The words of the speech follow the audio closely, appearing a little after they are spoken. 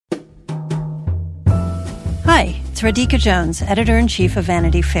It's Radhika Jones, Editor-in-Chief of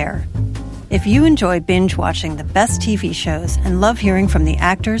Vanity Fair. If you enjoy binge-watching the best TV shows and love hearing from the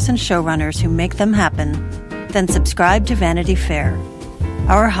actors and showrunners who make them happen, then subscribe to Vanity Fair.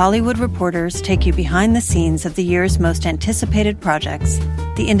 Our Hollywood reporters take you behind the scenes of the year's most anticipated projects,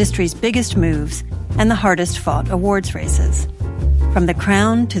 the industry's biggest moves, and the hardest-fought awards races. From The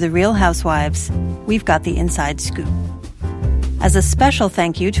Crown to The Real Housewives, we've got the inside scoop. As a special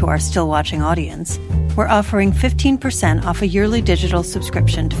thank you to our still-watching audience, we're offering 15% off a yearly digital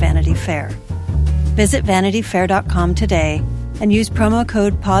subscription to Vanity Fair. Visit vanityfair.com today and use promo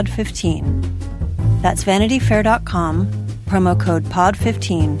code POD15. That's vanityfair.com, promo code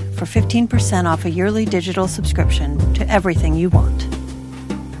POD15 for 15% off a yearly digital subscription to everything you want.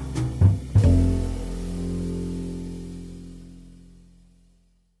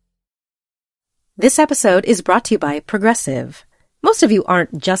 This episode is brought to you by Progressive. Most of you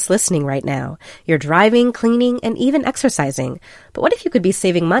aren't just listening right now. You're driving, cleaning, and even exercising. But what if you could be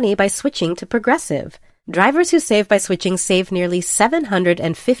saving money by switching to Progressive? Drivers who save by switching save nearly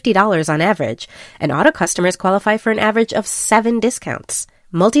 $750 on average, and auto customers qualify for an average of 7 discounts.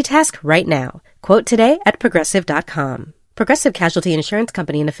 Multitask right now. Quote today at Progressive.com. Progressive Casualty Insurance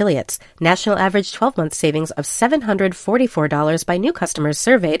Company and Affiliates. National average 12-month savings of $744 by new customers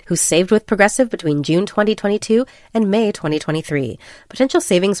surveyed who saved with Progressive between June 2022 and May 2023. Potential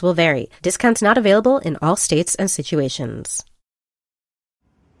savings will vary. Discounts not available in all states and situations.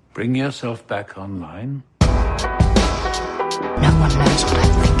 Bring yourself back online. No one knows what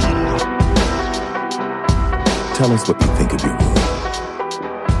I'm thinking. Tell us what you think of your world.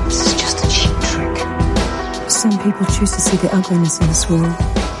 This is just a cheap trick. Some people choose to see the ugliness in this world,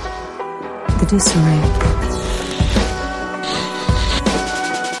 the disarray.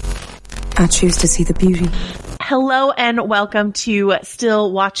 I choose to see the beauty. Hello and welcome to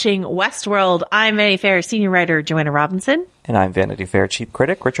Still Watching Westworld. I'm Vanity Fair senior writer Joanna Robinson. And I'm Vanity Fair chief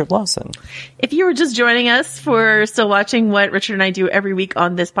critic Richard Lawson. If you were just joining us for Still Watching, what Richard and I do every week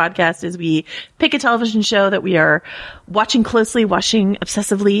on this podcast is we pick a television show that we are watching closely, watching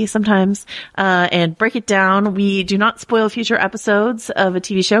obsessively sometimes, and break it down. We do not spoil future episodes of a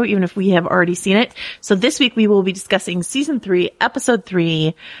TV show, even if we have already seen it. So this week we will be discussing season 3, episode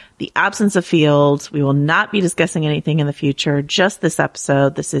 3, The Absence of Fields. We will not be discussing anything in the future, just this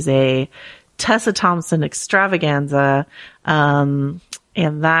episode. This is a Tessa Thompson extravaganza. And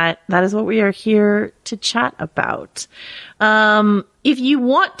that is what we are here to chat about. If you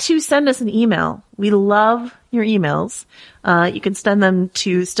want to send us an email, we love your emails. You can send them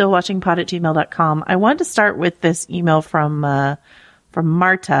to stillwatchingpod@gmail.com. I wanted to start with this email from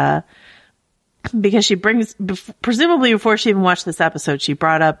Marta, because she brings, presumably before she even watched this episode, she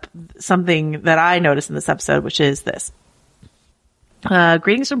brought up something that I noticed in this episode, which is this.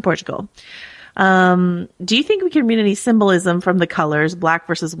 Greetings from Portugal. Do you think we can read any symbolism from the colors, black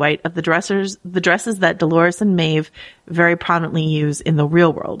versus white, of the dresses that Dolores and Maeve very prominently use in the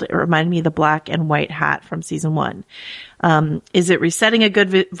real world? It reminded me of the black and white hat from season 1. Is it resetting a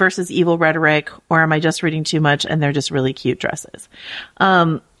good versus evil rhetoric, or am I just reading too much and they're just really cute dresses?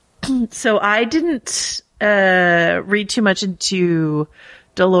 So I didn't read too much into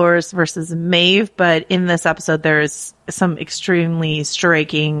Dolores versus Maeve, but in this episode there's some extremely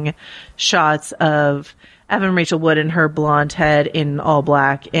striking shots of Evan Rachel Wood and her blonde head in all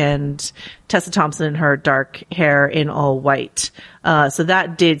black, and Tessa Thompson and her dark hair in all white. So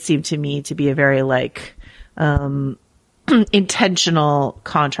that did seem to me to be a very intentional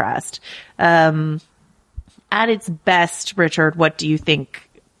contrast. At its best, Richard, what do you think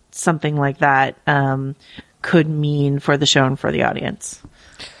something like that could mean for the show and for the audience?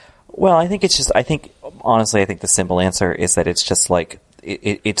 Well, honestly, I think the simple answer is that it's just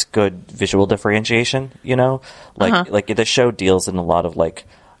it's good visual differentiation, like the show deals in a lot of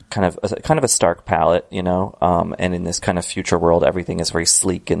kind of a stark palette, and in this kind of future world, everything is very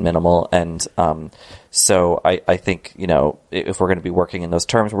sleek and minimal. And, so I think, if we're going to be working in those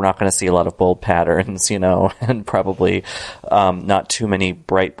terms, we're not going to see a lot of bold patterns, and probably, not too many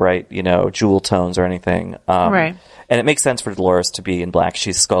bright, jewel tones or anything. Right. And it makes sense for Dolores to be in black.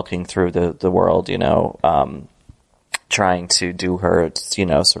 She's skulking through the world, trying to do her,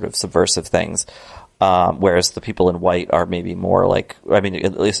 sort of subversive things. Whereas the people in white are maybe more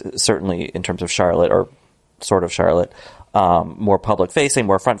at least certainly in terms of Charlotte, or sort of Charlotte, more public facing,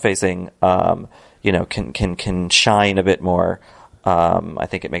 more front facing, can shine a bit more. I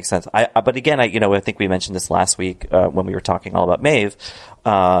think it makes sense. But again, I think we mentioned this last week, when we were talking all about Maeve,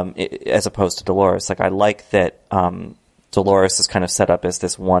 as opposed to Dolores. I like that, Dolores is kind of set up as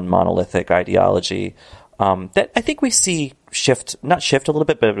this one monolithic ideology, that I think we see not shift a little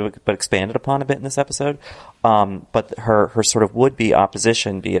bit, but expanded upon a bit in this episode. But her sort of would-be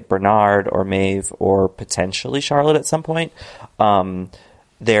opposition, be it Bernard or Maeve or potentially Charlotte at some point,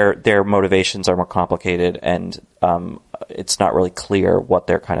 their motivations are more complicated, and it's not really clear what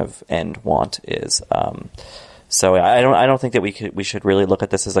their kind of end want is. So I don't think that we should really look at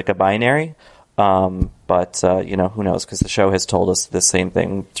this as like a binary. But who knows? Because the show has told us the same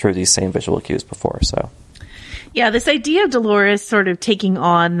thing through these same visual cues before. So. Yeah, this idea of Dolores sort of taking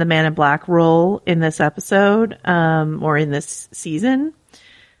on the Man in Black role in this episode, or in this season,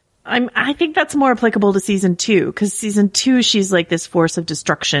 I think that's more applicable to season 2, because season 2, she's like this force of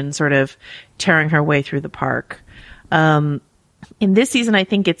destruction, sort of tearing her way through the park. In this season, I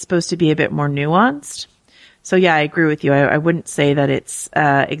think it's supposed to be a bit more nuanced. So yeah, I agree with you. I wouldn't say that it's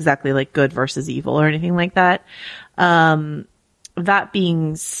exactly like good versus evil or anything like that. That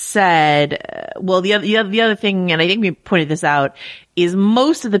being said, well, the other thing, and I think we pointed this out, is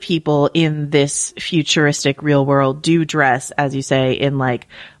most of the people in this futuristic real world do dress, as you say, in like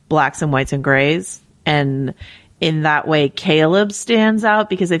blacks and whites and grays. And in that way, Caleb stands out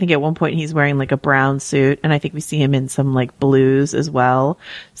because I think at one point he's wearing like a brown suit, and I think we see him in some like blues as well.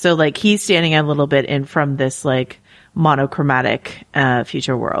 So like he's standing out a little bit in from this like monochromatic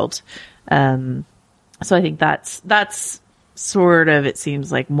future world. So I think that's sort of, it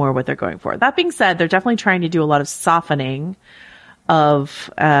seems like, more what they're going for. That being said, they're definitely trying to do a lot of softening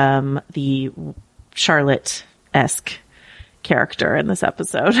of the Charlotte-esque character in this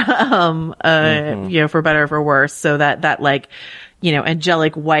episode, for better or for worse. So that like,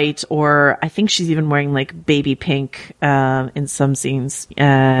 angelic white, or I think she's even wearing like baby pink in some scenes,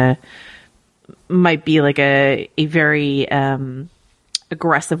 might be like a very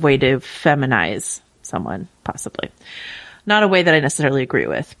aggressive way to feminize someone, possibly. Not a way that I necessarily agree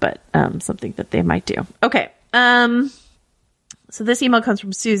with, but something that they might do. Okay. So this email comes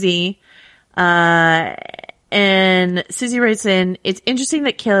from Susie. And Susie writes in, it's interesting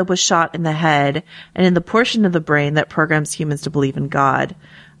that Caleb was shot in the head and in the portion of the brain that programs humans to believe in God.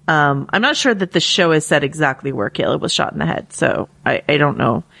 I'm not sure that the show has said exactly where Caleb was shot in the head, so I don't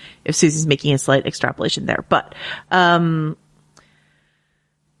know if Susie's making a slight extrapolation there. But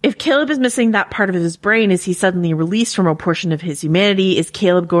if Caleb is missing that part of his brain, is he suddenly released from a portion of his humanity? Is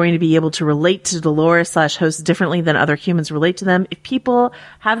Caleb going to be able to relate to Dolores / hosts differently than other humans relate to them? If people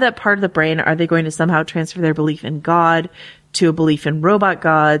have that part of the brain, are they going to somehow transfer their belief in God to a belief in robot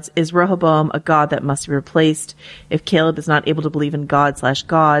gods? Is Rehoboam a god that must be replaced? If Caleb is not able to believe in God /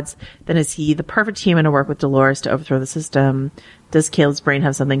 gods, then is he the perfect human to work with Dolores to overthrow the system? Does Caleb's brain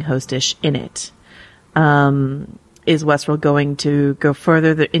have something hostish in it? Is Westworld going to go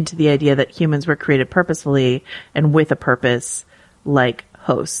further into the idea that humans were created purposefully and with a purpose, like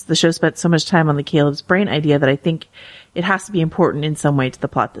hosts? The show spent so much time on the Caleb's brain idea that I think it has to be important in some way to the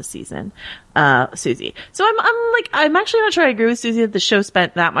plot this season. Susie. So I'm actually not sure I agree with Susie that the show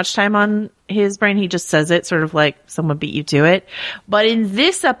spent that much time on his brain. He just says it sort of like someone beat you to it. But in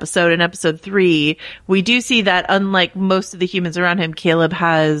this episode, in episode 3, we do see that unlike most of the humans around him, Caleb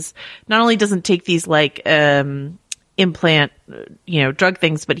has, not only doesn't take these like, implant, drug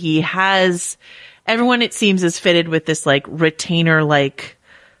things, but he has, everyone it seems is fitted with this like retainer like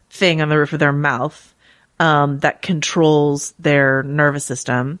thing on the roof of their mouth, that controls their nervous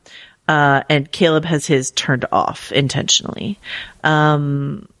system. And Caleb has his turned off intentionally.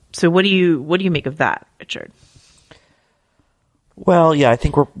 So what do you make of that, Richard? Well, yeah, I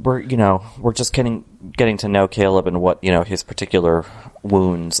think we're just getting to know Caleb and what, his particular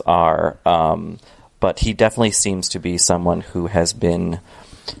wounds are. But he definitely seems to be someone who has been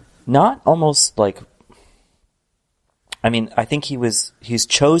not almost like, I think he's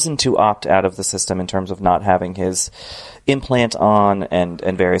chosen to opt out of the system in terms of not having his implant on and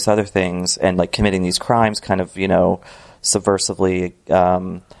various other things, and like committing these crimes kind of, subversively.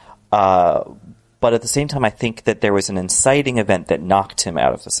 But at the same time, I think that there was an inciting event that knocked him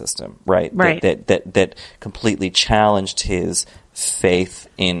out of the system, right? Right. That completely challenged his faith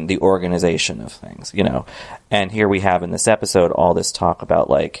in the organization of things, And here we have in this episode all this talk about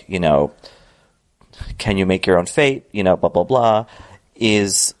like, can you make your own fate? Blah, blah, blah.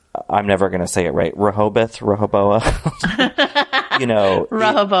 I'm never going to say it right. Rehoboam.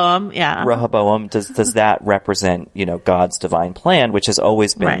 Rehoboam, yeah. Rehoboam, does that represent, God's divine plan, which has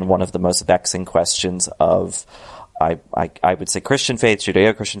always been one of the most vexing questions of, I would say Christian faith,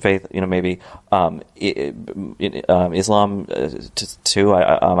 Judeo-Christian faith, maybe, Islam, too.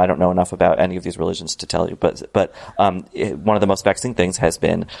 I don't know enough about any of these religions to tell you, but one of the most vexing things has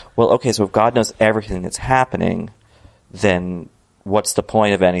been, well, okay, so if God knows everything that's happening, then what's the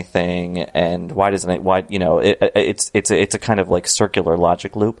point of anything, and why doesn't it? Why it's a kind of like circular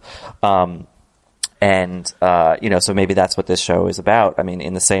logic loop. So maybe that's what this show is about. I mean,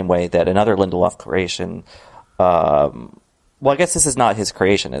 in the same way that another Lindelof creation. Well, I guess this is not his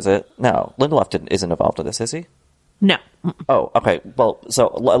creation, is it? No, Lindelof isn't involved in this, is he? No. Oh, okay. Well,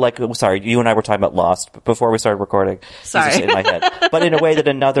 so, sorry, you and I were talking about Lost before we started recording. Sorry. This is in my head. But in a way that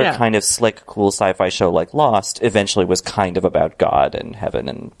another kind of slick, cool sci-fi show like Lost eventually was kind of about God and heaven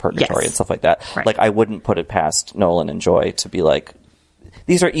and purgatory and stuff like that. Right. Like, I wouldn't put it past Nolan and Joy to be like,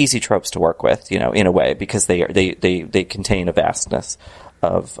 these are easy tropes to work with, in a way, because they contain a vastness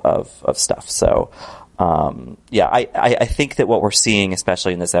of stuff. So, I think that what we're seeing,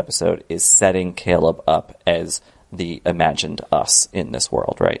 especially in this episode, is setting Caleb up as the imagined us in this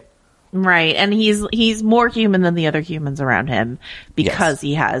world, right? Right, and he's more human than the other humans around him because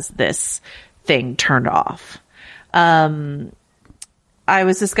he has this thing turned off. I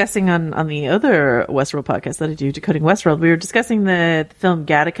was discussing on the other Westworld podcast that I do, Decoding Westworld, we were discussing the film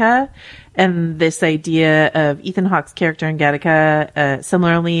Gattaca and this idea of Ethan Hawke's character in Gattaca,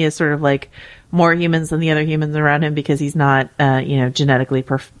 similarly is sort of like more humans than the other humans around him because he's not, genetically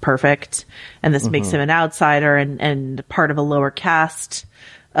perfect. And this makes him an outsider and part of a lower caste,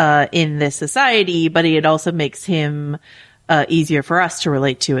 in this society, but it also makes him, easier for us to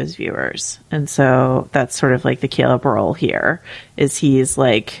relate to as viewers. And so that's sort of like the Caleb role here is he's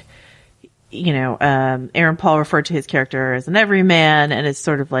like, Aaron Paul referred to his character as an everyman, and it's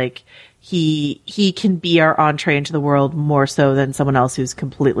sort of like he can be our entree into the world more so than someone else who's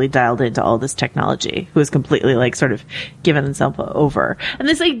completely dialed into all this technology, who is completely like sort of given themselves over. And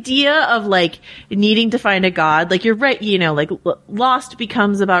this idea of like needing to find a god, like you're right, like Lost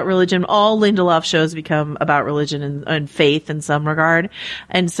becomes about religion. All Lindelof shows become about religion and faith in some regard.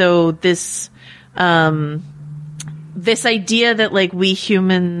 And so this idea that like we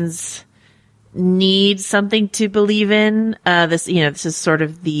humans need something to believe in. This is sort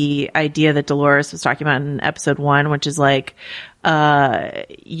of the idea that Dolores was talking about in episode 1, which is like,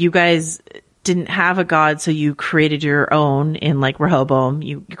 you guys didn't have a god, so you created your own in like Rehoboam.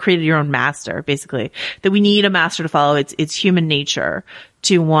 You created your own master, basically. That we need a master to follow. It's human nature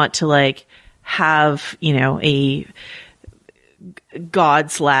to want to like have, a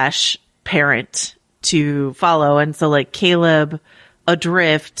god / parent to follow. And so like Caleb,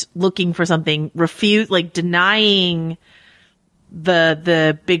 adrift, looking for something, denying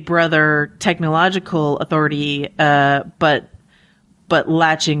the big brother technological authority, but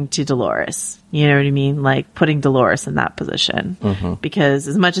latching to Dolores. You know what I mean? Like putting Dolores in that position. Because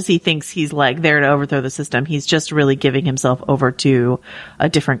as much as he thinks he's like there to overthrow the system, he's just really giving himself over to a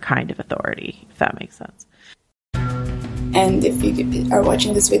different kind of authority, if that makes sense. And if you are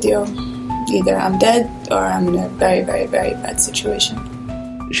watching this video, either I'm dead or I'm in a very, very, very bad situation.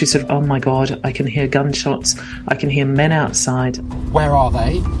 She said, oh my God, I can hear gunshots. I can hear men outside. Where are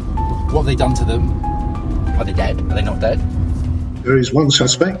they? What have they done to them? Are they dead? Are they not dead? There is one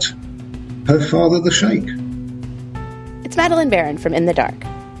suspect, her father, the Sheikh. It's Madeline Barron from In the Dark.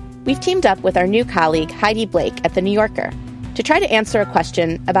 We've teamed up with our new colleague Heidi Blake at The New Yorker to try to answer a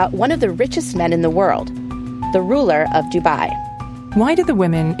question about one of the richest men in the world, the ruler of Dubai. Why do the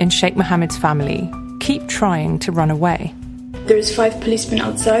women in Sheikh Mohammed's family keep trying to run away? There's 5 policemen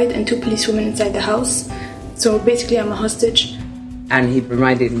outside and 2 policewomen inside the house. So basically I'm a hostage. And he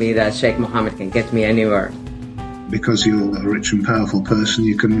reminded me that Sheikh Mohammed can get me anywhere. Because you're a rich and powerful person,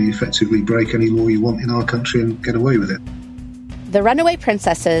 you can effectively break any law you want in our country and get away with it. The Runaway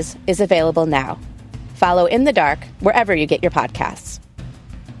Princesses is available now. Follow In the Dark wherever you get your podcasts.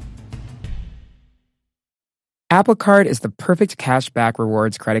 Apple Card is the perfect cashback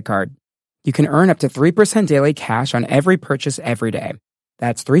rewards credit card. You can earn up to 3% daily cash on every purchase every day.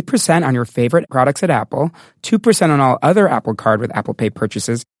 That's 3% on your favorite products at Apple, 2% on all other Apple Card with Apple Pay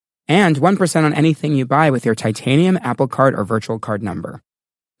purchases, and 1% on anything you buy with your titanium Apple Card or virtual card number.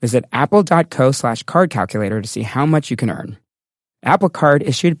 Visit apple.co/card calculator to see how much you can earn. Apple Card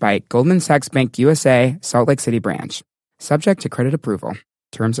issued by Goldman Sachs Bank USA, Salt Lake City branch. Subject to credit approval.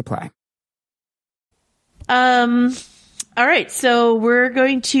 Terms apply. All right, so we're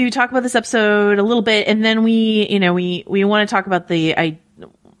going to talk about this episode a little bit, and then we want to talk about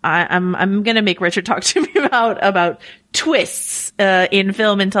I'm going to make Richard talk to me about twists in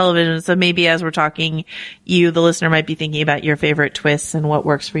film and television. So maybe as we're talking, the listener, might be thinking about your favorite twists and what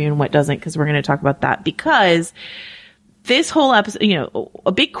works for you and what doesn't, because we're going to talk about that. Because this whole episode,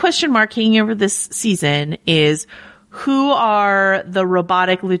 a big question mark hanging over this season is, who are the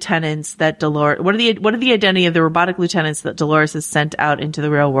robotic lieutenants that Dolores, what are the identity of the robotic lieutenants that Dolores has sent out into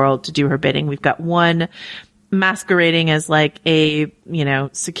the real world to do her bidding? We've got one masquerading as like a,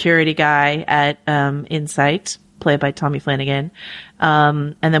 security guy at Insight, played by Tommy Flanagan.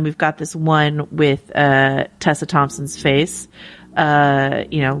 And then we've got this one with Tessa Thompson's face,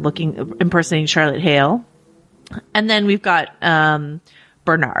 impersonating Charlotte Hale. And then we've got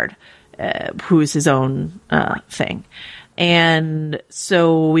Bernard, who's his own thing. And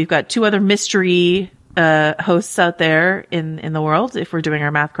so we've got two other mystery hosts out there in the world, if we're doing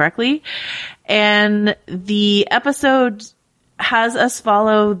our math correctly. And the episode has us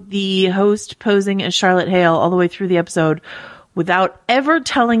follow the host posing as Charlotte Hale all the way through the episode without ever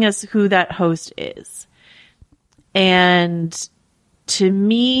telling us who that host is. And to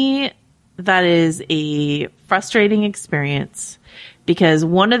me, that is a frustrating experience, because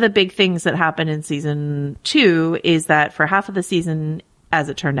one of the big things that happened in season 2 is that for half of the season, as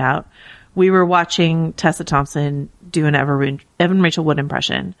it turned out, we were watching Tessa Thompson do an Evan Rachel Wood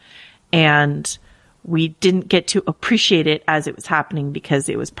impression, and we didn't get to appreciate it as it was happening because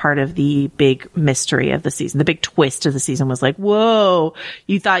it was part of the big mystery of the season. The big twist of the season was like, whoa,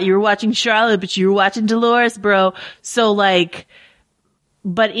 you thought you were watching Charlotte, but you were watching Dolores, bro. So like,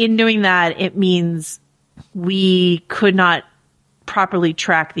 but in doing that, it means we could not properly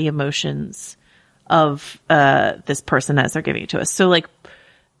track the emotions of this person as they're giving it to us. So like,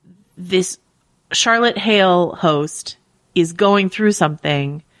 this Charlotte Hale host is going through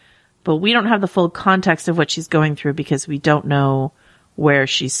something, but we don't have the full context of what she's going through because we don't know where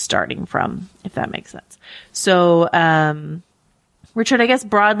she's starting from, if that makes sense. So, Richard, I guess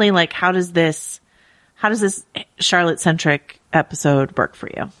broadly, like, how does this Charlotte-centric episode work for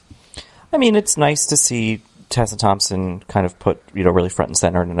you? I mean, it's nice to see Tessa Thompson kind of put, really front and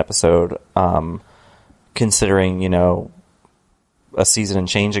center in an episode, considering, a season and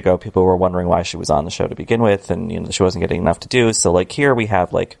change ago, people were wondering why she was on the show to begin with, and she wasn't getting enough to do. So like here we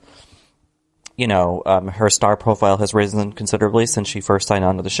have like, her star profile has risen considerably since she first signed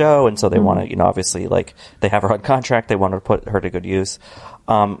on to the show. And so they want to, obviously like they have her on contract. They want to put her to good use.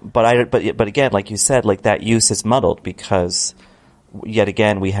 But again, like you said, like that use is muddled because yet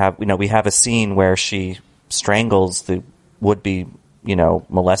again, we have a scene where she strangles the would-be,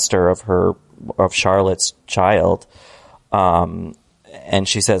 molester of Charlotte's child. And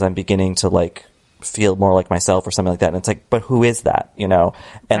she says, I'm beginning to like feel more like myself or something like that. And it's like, but who is that? And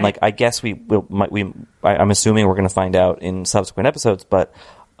right. Like, I guess I'm assuming we're going to find out in subsequent episodes, but,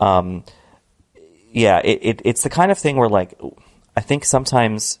 it's the kind of thing where like, I think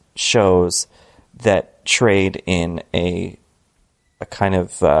sometimes shows that trade in a kind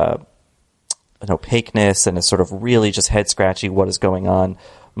of, an opaqueness and a sort of really just head scratchy what is going on,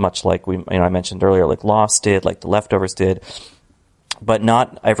 much like I mentioned earlier, like Lost did, like The Leftovers did. But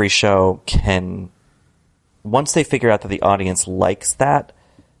not every show can, once they figure out that the audience likes that,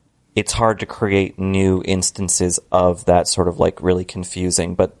 it's hard to create new instances of that sort of like really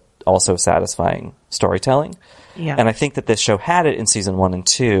confusing but also satisfying storytelling. Yeah. And I think that this show had it in season 1 and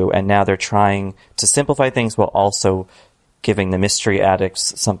 2, and now they're trying to simplify things while also giving the mystery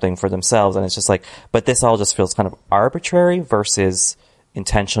addicts something for themselves. And it's just like, but this all just feels kind of arbitrary versus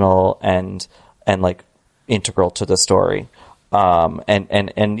intentional and like integral to the story.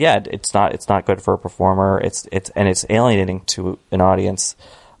 And yeah, it's not good for a performer. It's alienating to an audience,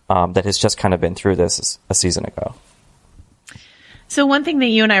 that has just kind of been through this a season ago. So one thing that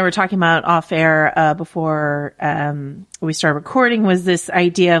you and I were talking about off air, before, we started recording was this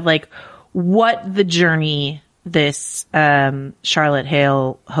idea of like what the journey this, Charlotte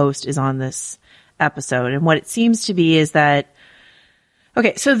Hale host is on this episode. And what it seems to be is that,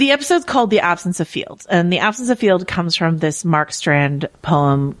 okay, so the episode's called The Absence of Field, and The Absence of Field comes from this Mark Strand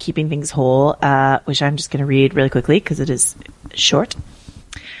poem, Keeping Things Whole, which I'm just going to read really quickly because it is short.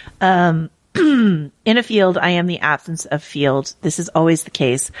 In a field, I am the absence of field. This is always the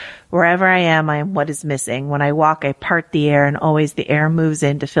case. Wherever I am what is missing. When I walk, I part the air, and always the air moves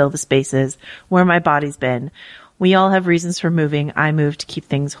in to fill the spaces where my body's been. We all have reasons for moving. I move to keep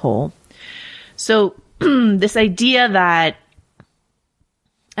things whole. So this idea that,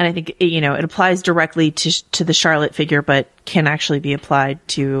 and I think, it applies directly to the Charlotte figure, but can actually be applied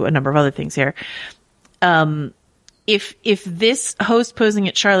to a number of other things here. If this host posing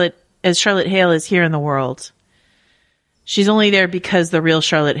at Charlotte as Charlotte Hale is here in the world, she's only there because the real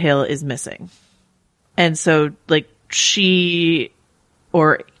Charlotte Hale is missing. And so, like, she,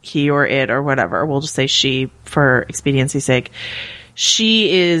 or he, or it, or whatever, we'll just say she for expediency's sake,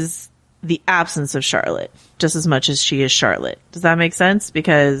 she is the absence of Charlotte just as much as she is Charlotte. Does that make sense?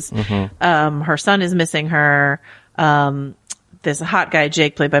 Because her son is missing her. This hot guy,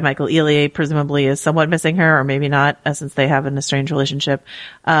 Jake, played by Michael Ealy, presumably is somewhat missing her, or maybe not, since they have an estranged relationship.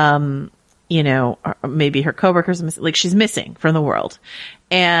 you know, maybe her coworkers, like she's missing from the world.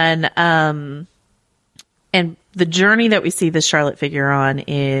 And the journey that we see this Charlotte figure on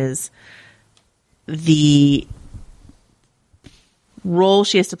is the role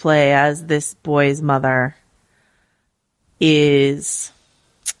she has to play as this boy's mother is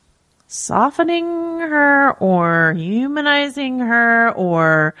softening her or humanizing her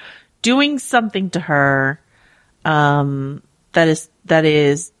or doing something to her that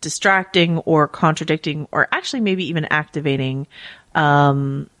is distracting or contradicting or actually maybe even activating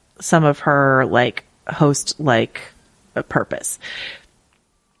some of her like host like purpose.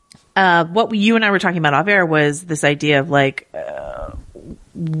 What you and I were talking about off air was this idea of like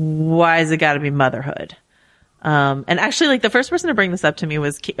why has it got to be motherhood? And actually, like the first person to bring this up to me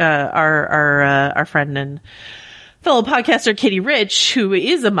was our friend and fellow podcaster Kitty Rich, who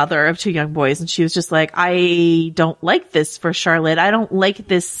is a mother of 2 young boys, and she was just like, I don't like this for Charlotte. I don't like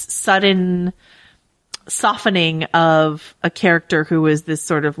this sudden softening of a character who was this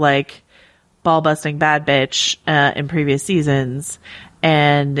sort of like ball busting bad bitch in previous seasons.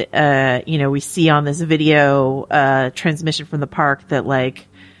 And you know, we see on this video transmission from the park that like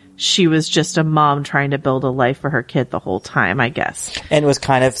she was just a mom trying to build a life for her kid the whole time, I guess. And was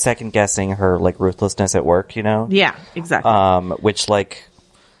kind of second guessing her like ruthlessness at work, you know? Yeah, exactly. Which like,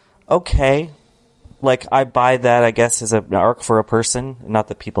 okay, like I buy that, I guess, as an arc for a person. Not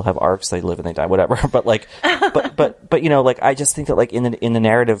that people have arcs; they live and they die, whatever. But like, but you know, like I just think that like in the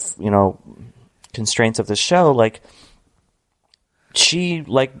narrative, you know, constraints of the show, like she,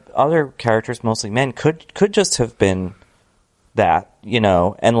 like other characters, mostly men, could just have been that, you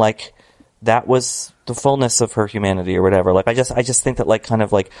know, and like that was the fullness of her humanity or whatever. Like I just think that like kind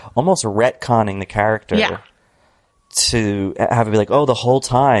of like almost retconning the character to have it be like, oh, the whole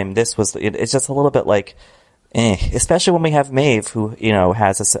time this was it's just a little bit like especially when we have Maeve, who, you know,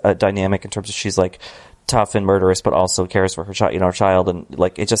 has a dynamic in terms of she's like tough and murderous but also cares for her child, and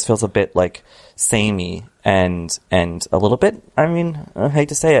like it just feels a bit like samey and a little bit, I mean, I hate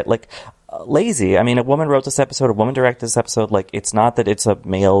to say it, like lazy. I mean, a woman wrote this episode, a woman directed this episode. Like, it's not that it's a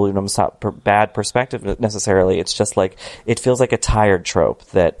male, you know, bad perspective necessarily. It's just like, it feels like a tired trope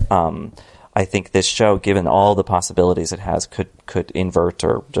that I think this show, given all the possibilities it has, could invert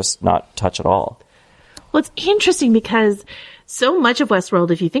or just not touch at all. Well, it's interesting because so much of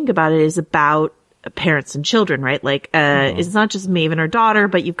Westworld, if you think about it, is about parents and children, right? Like, it's not just Maeve and her daughter,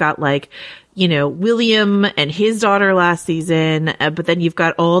 but you've got like, you know, William and his daughter last season, but then you've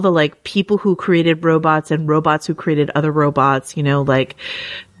got all the like people who created robots and robots who created other robots, you know, like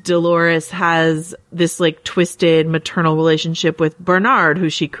Dolores has this like twisted maternal relationship with Bernard, who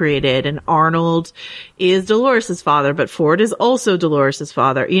she created, and Arnold is Dolores's father, but Ford is also Dolores's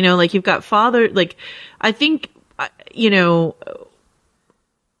father. You know, like you've got father, like I think, you know,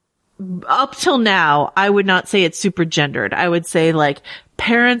 up till now, I would not say it's super gendered. I would say like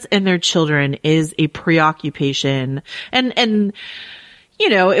parents and their children is a preoccupation. And, you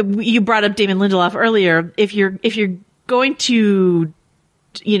know, you brought up Damon Lindelof earlier. If you're going to,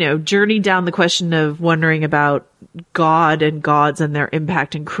 you know, journey down the question of wondering about God and gods and their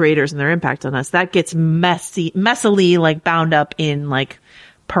impact and creators and their impact on us, that gets messily like bound up in like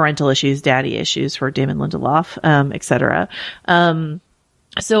parental issues, daddy issues for Damon Lindelof, et cetera.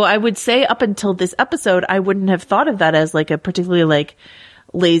 So I would say up until this episode, I wouldn't have thought of that as like a particularly like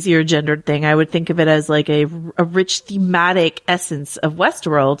lazy or gendered thing. I would think of it as like a rich thematic essence of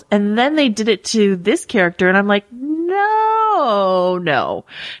Westworld. And then they did it to this character and I'm like, no,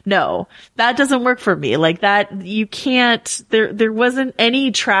 that doesn't work for me. Like that, you can't, there wasn't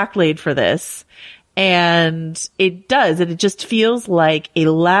any track laid for this. And it does. And it just feels like a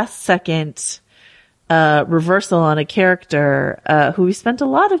last second reversal on a character who we spent a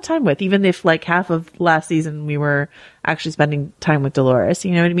lot of time with, even if like half of last season we were actually spending time with Dolores,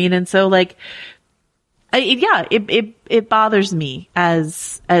 you know what I mean? And so like it bothers me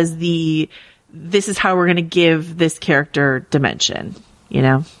as this is how we're going to give this character dimension, you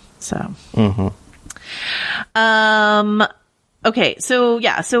know? So okay, so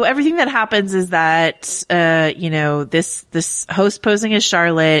everything that happens is that you know, this host posing as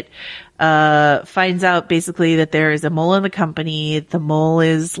Charlotte finds out basically that there is a mole in the company. The mole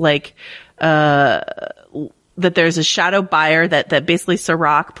is like, that there's a shadow buyer that basically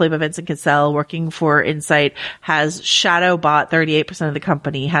Sirach, played by Vincent Cassell, working for Insight, has shadow bought 38% of the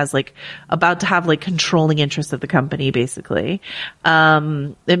company, has like about to have like controlling interest of the company, basically.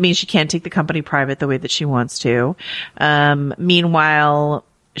 It means she can't take the company private the way that she wants to. Meanwhile,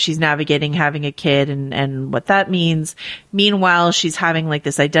 she's navigating having a kid and what that means. Meanwhile, she's having like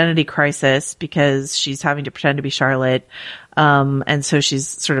this identity crisis because she's having to pretend to be Charlotte. And so she's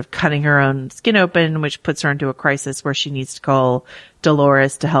sort of cutting her own skin open, which puts her into a crisis where she needs to call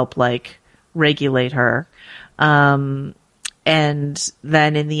Dolores to help like regulate her. And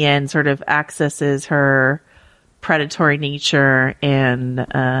then in the end sort of accesses her predatory nature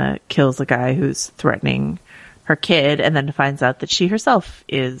and kills a guy who's threatening her kid, and then finds out that she herself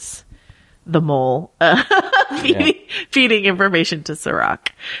is the mole feeding information to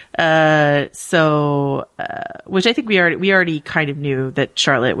Serac. Which I think we already kind of knew that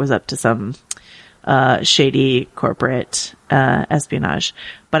Charlotte was up to some shady corporate espionage,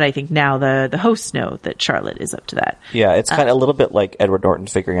 but I think now the hosts know that Charlotte is up to that. Yeah, it's kind of a little bit like Edward Norton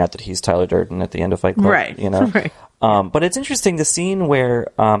figuring out that he's Tyler Durden at the end of Fight Club, right? You know, right. But it's interesting the scene where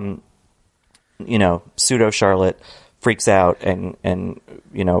pseudo Charlotte freaks out and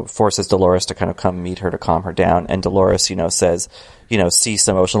forces Dolores to kind of come meet her to calm her down, and Dolores says cease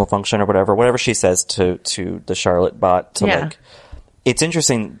emotional function or whatever she says to the Charlotte bot to like. It's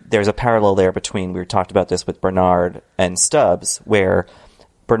interesting. There's a parallel there between, we talked about this with Bernard and Stubbs, where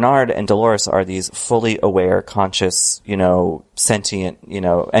Bernard and Dolores are these fully aware, conscious, sentient,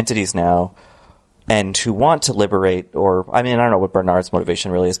 entities now, and who want to liberate, I don't know what Bernard's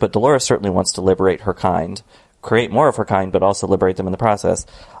motivation really is, but Dolores certainly wants to liberate her kind, create more of her kind, but also liberate them in the process.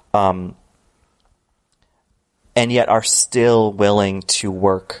 And yet are still willing to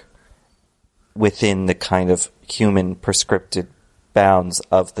work within the kind of human prescripted bounds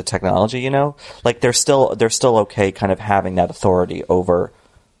of the technology, like they're still okay kind of having that authority over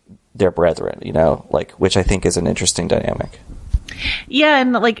their brethren, like, which I think is an interesting dynamic. Yeah.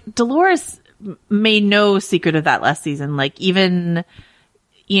 And like Dolores made no secret of that last season. Like even,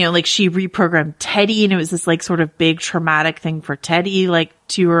 like she reprogrammed Teddy, and it was this like sort of big traumatic thing for Teddy, like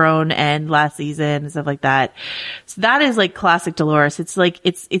to her own end last season and stuff like that. So that is like classic Dolores. It's like,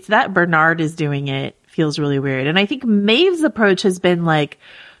 it's that Bernard is doing it. Feels really weird. And I think Maeve's approach has been like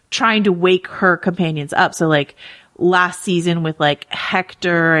trying to wake her companions up. So like last season with like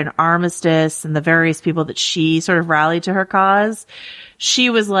Hector and Armistice and the various people that she sort of rallied to her cause, she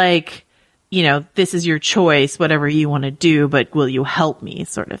was like, this is your choice, whatever you want to do, but will you help me,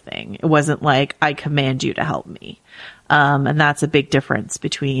 sort of thing. It wasn't like, I command you to help me. And that's a big difference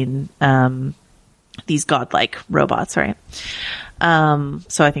between these godlike robots, right?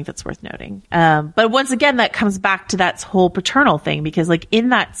 So I think that's worth noting. But once again, that comes back to that whole paternal thing, because like in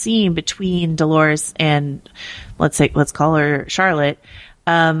that scene between Dolores and let's call her Charlotte,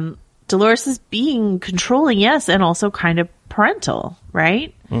 Dolores is being controlling, yes, and also kind of parental,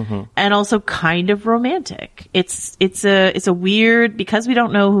 right? Mm-hmm. And also kind of romantic. It's a weird, because we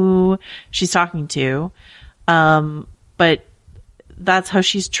don't know who she's talking to, but that's how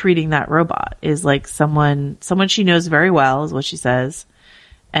she's treating that robot, is like someone she knows very well, is what she says.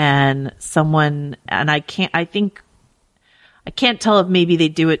 And I can't tell if maybe they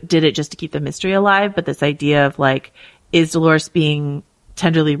did it just to keep the mystery alive, but this idea of like, is Dolores being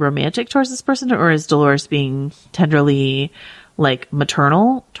tenderly romantic towards this person, or is Dolores being tenderly like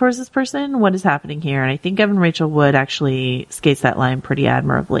maternal towards this person? What is happening here? And I think Evan Rachel Wood actually skates that line pretty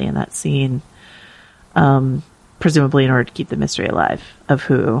admirably in that scene. Presumably in order to keep the mystery alive of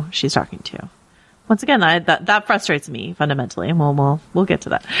who she's talking to. Once again, that frustrates me fundamentally, and we'll get to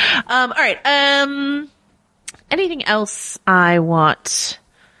that. All right. Anything else I want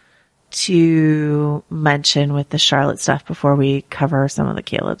to mention with the Charlotte stuff before we cover some of the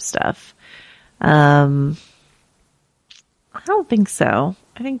Caleb stuff? I don't think so.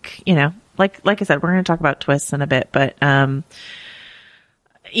 I think, like I said, we're going to talk about twists in a bit, but,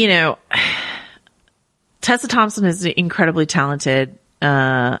 Tessa Thompson is an incredibly talented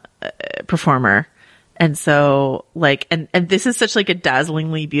performer. And so like, and this is such like a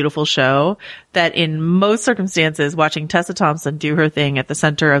dazzlingly beautiful show that in most circumstances, watching Tessa Thompson do her thing at the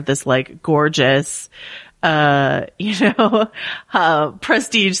center of this like gorgeous, prestige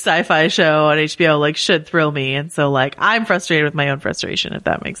sci-fi show on HBO, like should thrill me. And so like, I'm frustrated with my own frustration, if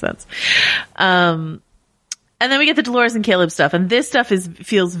that makes sense. And then we get the Dolores and Caleb stuff, and this stuff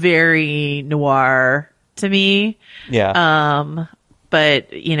feels very noir to me. Yeah. But,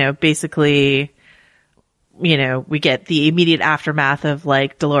 basically, we get the immediate aftermath of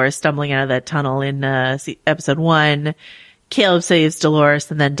like Dolores stumbling out of that tunnel in episode 1. Caleb saves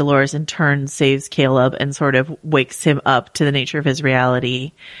Dolores, and then Dolores in turn saves Caleb and sort of wakes him up to the nature of his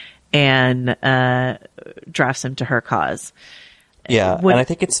reality and drafts him to her cause. Yeah, and I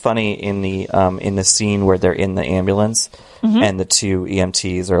think it's funny in the scene where they're in the ambulance, mm-hmm. and the two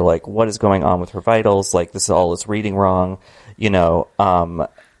EMTs are like, "What is going on with her vitals? Like, this all is reading wrong,"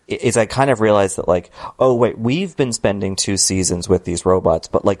 is I kind of realized that, like, oh wait, we've been spending 2 seasons with these robots,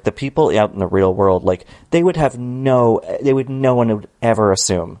 but like the people out in the real world, like no one would ever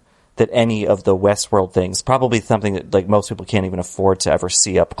assume that any of the Westworld things, probably something that like most people can't even afford to ever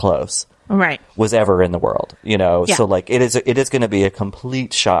see up close, right, was ever in the world, you know? Yeah. So like it is going to be a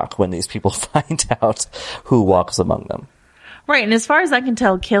complete shock when these people find out who walks among them. Right. And as far as I can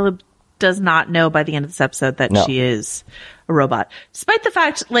tell, Caleb does not know by the end of this episode that she is a robot. Despite the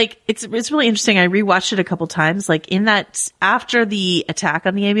fact, like, it's really interesting. I rewatched it a couple times. Like, in that, after the attack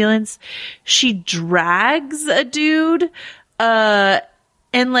on the ambulance, she drags a dude, and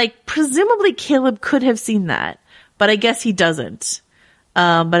like, presumably Caleb could have seen that, but I guess he doesn't.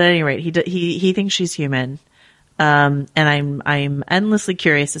 But at any rate, he thinks she's human. And I'm endlessly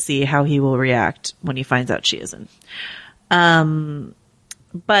curious to see how he will react when he finds out she isn't.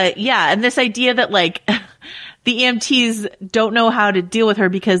 But yeah, and this idea that like the EMTs don't know how to deal with her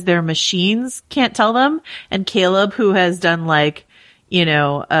because their machines can't tell them. And Caleb, who has done like,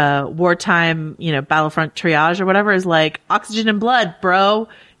 wartime, battlefront triage or whatever, is like, oxygen and blood, bro.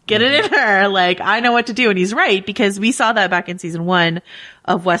 Get it in her. Like, I know what to do. And he's right, because we saw that back in season 1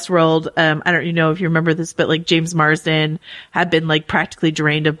 of Westworld. I don't know if you remember this, but like James Marsden had been like practically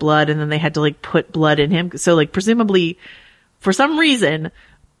drained of blood, and then they had to like put blood in him. So like presumably for some reason,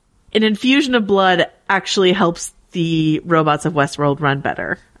 an infusion of blood actually helps the robots of Westworld run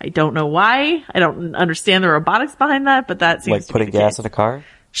better. I don't know why. I don't understand the robotics behind that, but that seems like to putting be the gas case. in a car.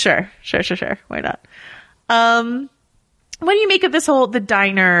 Sure. Why not? What do you make of the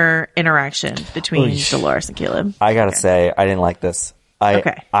diner interaction between Dolores and Caleb? I gotta say, I didn't like this.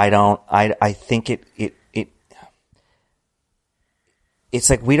 I think it's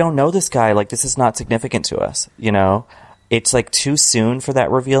like, we don't know this guy. Like, this is not significant to us, you know? It's like too soon for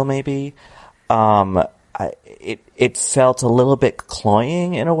that reveal, maybe. It felt a little bit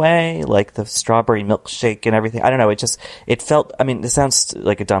cloying in a way, like the strawberry milkshake and everything. I don't know. It felt, I mean, this sounds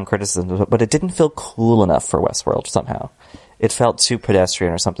like a dumb criticism, but it didn't feel cool enough for Westworld somehow. It felt too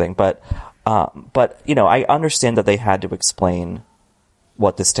pedestrian or something. But, I understand that they had to explain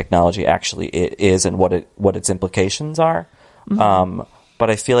what this technology actually is and what its implications are. Mm-hmm. But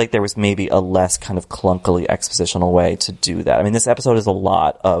I feel like there was maybe a less kind of clunkily expositional way to do that. I mean, this episode is a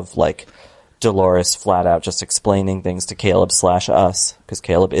lot of like Dolores flat out just explaining things to Caleb/us, because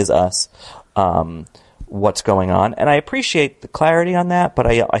Caleb is us, what's going on. And I appreciate the clarity on that, but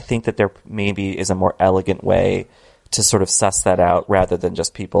I think that there maybe is a more elegant way to sort of suss that out rather than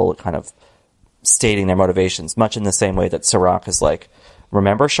just people kind of stating their motivations, much in the same way that Sirach is like,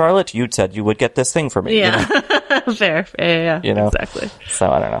 remember, Charlotte, you said you would get this thing for me. Yeah. You know? Fair. Yeah. You know? Exactly. So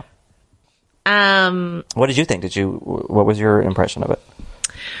I don't know. What did you think? What was your impression of it?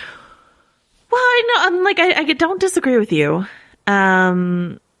 Well, I don't disagree with you.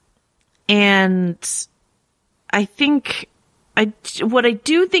 And I think what I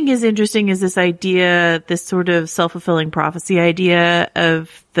do think is interesting is this idea, this sort of self-fulfilling prophecy idea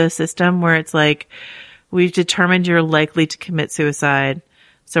of the system, where it's like, we've determined you're likely to commit suicide,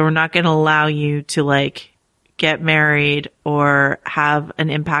 so we're not going to allow you to like get married or have an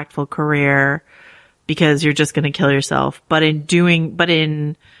impactful career because you're just going to kill yourself. But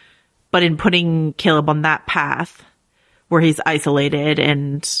in putting Caleb on that path where he's isolated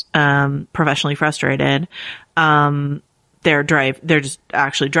and professionally frustrated, they're just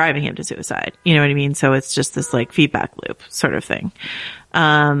actually driving him to suicide. You know what I mean? So it's just this like feedback loop sort of thing,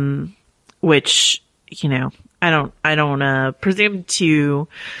 which, I don't presume to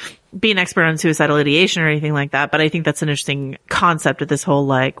be an expert on suicidal ideation or anything like that, but I think that's an interesting concept of this whole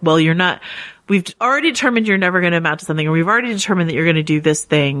like, well, we've already determined you're never going to amount to something, or we've already determined that you're going to do this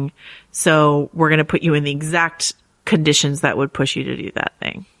thing, so we're going to put you in the exact conditions that would push you to do that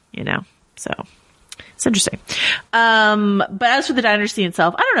thing, so it's interesting. But as for the diner scene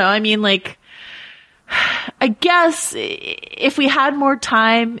itself, I don't know. I mean, like, I guess if we had more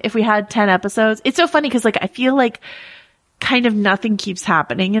time, if we had 10 episodes, it's so funny because like I feel like kind of nothing keeps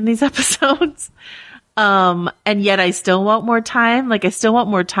happening in these episodes. And yet I still want more time. Like I still want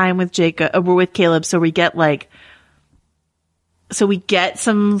more time with with Caleb. So we get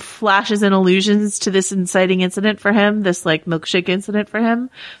some flashes and allusions to this inciting incident for him, this like milkshake incident for him,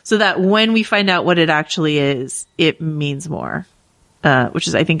 so that when we find out what it actually is, it means more. Which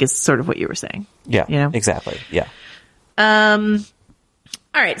is, I think, is sort of what you were saying. Yeah, exactly. Yeah. All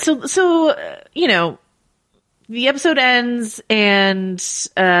right. So, the episode ends and,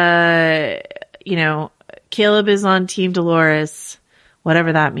 Caleb is on Team Dolores,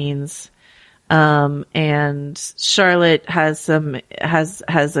 whatever that means. And Charlotte has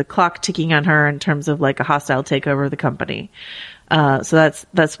a clock ticking on her in terms of like a hostile takeover of the company. So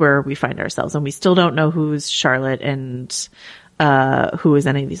that's where we find ourselves, and we still don't know who's Charlotte and who is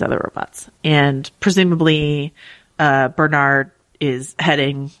any of these other robots. And presumably, Bernard is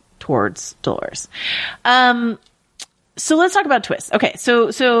heading towards Dolores. So let's talk about twists. Okay,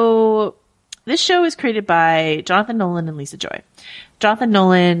 so this show is created by Jonathan Nolan and Lisa Joy. Jonathan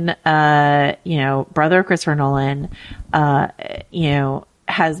Nolan, brother of Christopher Nolan,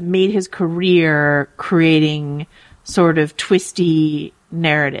 has made his career creating sort of twisty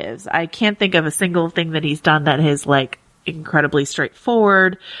narratives. I can't think of a single thing that he's done that is like incredibly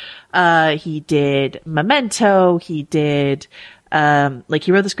straightforward. He did Memento. He did, he wrote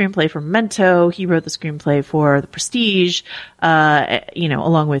the screenplay for Memento. He wrote the screenplay for The Prestige,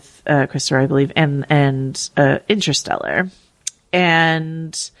 along with, Christopher, I believe, and Interstellar.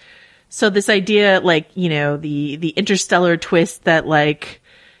 And so this idea, the Interstellar twist that, like,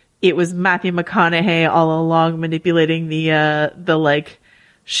 it was Matthew McConaughey all along manipulating the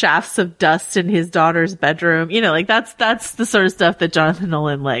shafts of dust in his daughter's bedroom. That's the sort of stuff that Jonathan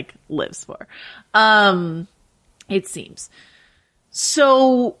Nolan, lives for. It seems.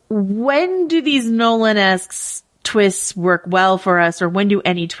 So when do these Nolan-esque twists work well for us, or when do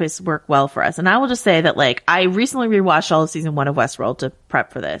any twists work well for us? And I will just say that, I recently rewatched all of season 1 of Westworld to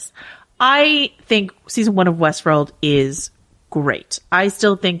prep for this. I think season 1 of Westworld is great. I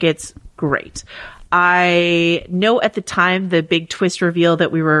still think it's great. I know at the time the big twist reveal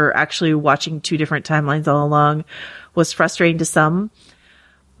that we were actually watching 2 different timelines all along was frustrating to some,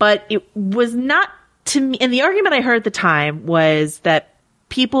 but it was not to me. And the argument I heard at the time was that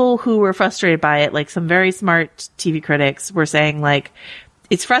people who were frustrated by it, some very smart TV critics, were saying,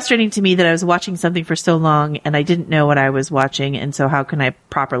 it's frustrating to me that I was watching something for so long and I didn't know what I was watching. And so how can I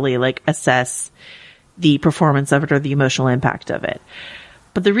properly assess the performance of it or the emotional impact of it?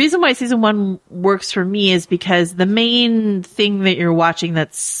 But the reason why season 1 works for me is because the main thing that you're watching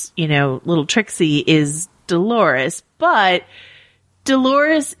that's, little tricksy is Dolores. But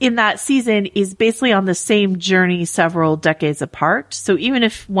Dolores in that season is basically on the same journey several decades apart. So even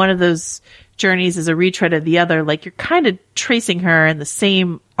if one of those journeys is a retread of the other, you're kind of tracing her in the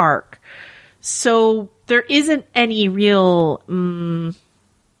same arc. So there isn't any real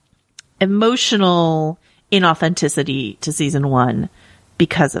emotional inauthenticity to season 1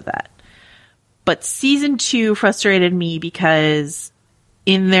 because of that. But season 2 frustrated me because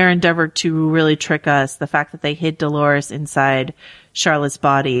in their endeavor to really trick us, the fact that they hid Dolores inside Charlotte's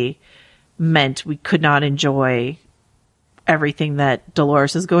body meant we could not enjoy everything that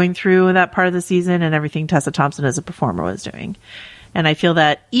Dolores is going through in that part of the season and everything Tessa Thompson as a performer was doing. And I feel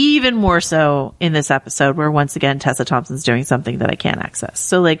that even more so in this episode where once again Tessa Thompson's doing something that I can't access.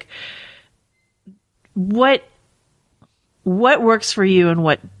 So what works for you and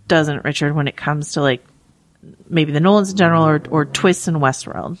what doesn't, Richard, when it comes to maybe the Nolans in general or twists in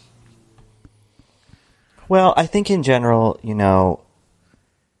Westworld? Well, I think in general,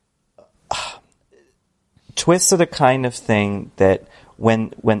 twists are the kind of thing that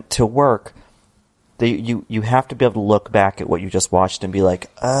when to work, you have to be able to look back at what you just watched and be like,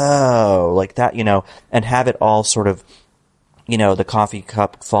 oh, like that, and have it all sort of, the coffee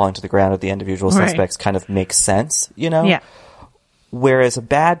cup falling to the ground at the end of Usual Suspects kind of makes sense, Yeah. Whereas a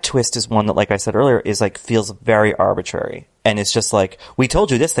bad twist is one that, like I said earlier, is feels very arbitrary. And it's just we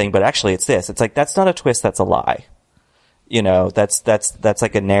told you this thing, but actually it's this. It's that's not a twist, that's a lie. That's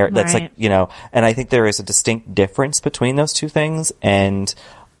like a narrative, that's and I think there is a distinct difference between those two things. And,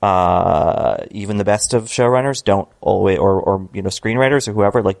 even the best of showrunners don't always, or screenwriters or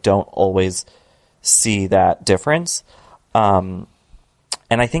whoever, don't always see that difference. And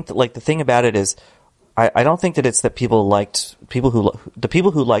I think that the thing about it is, I don't think that it's that the people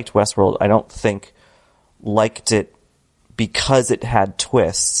who liked Westworld, I don't think liked it because it had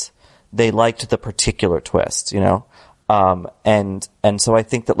twists. They liked the particular twist, and so I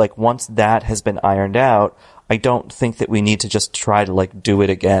think that once that has been ironed out, I don't think that we need to just try to do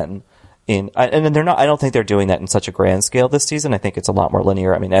it again. And they're not. I don't think they're doing that in such a grand scale this season. I think it's a lot more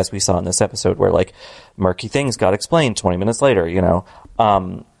linear. I mean, as we saw in this episode, where murky things got explained 20 minutes later,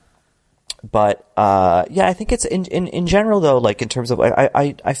 But I think it's in general though. In terms of,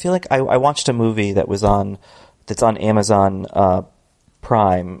 I feel like I watched a movie that's on Amazon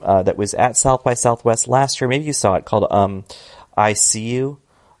Prime that was at South by Southwest last year. Maybe you saw it, called I See You.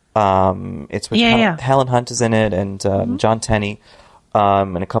 It's with Helen Hunt is in it and John Tenney.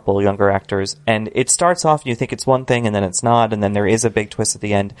 and a couple of younger actors. And it starts off and you think it's one thing and then it's not, and then there is a big twist at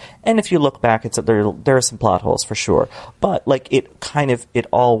the end. And if you look back, there are some plot holes for sure. But like it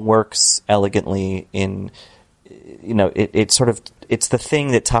all works elegantly in, it's the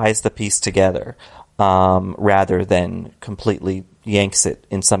thing that ties the piece together, rather than completely yanks it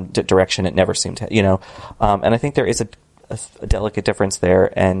in some direction it never seemed to, and I think there is a delicate difference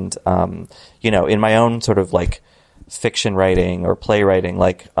there. And, in my own sort of like fiction writing or playwriting,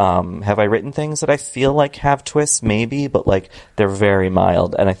 like, have I written things that I feel like have twists? Maybe, but like they're very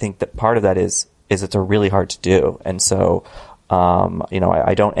mild. And I think that part of that is it's really hard to do. And so,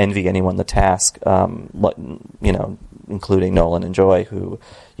 I don't envy anyone the task, including Nolan and Joy, who,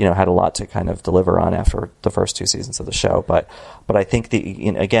 had a lot to kind of deliver on after the first 2 seasons of the show. But I think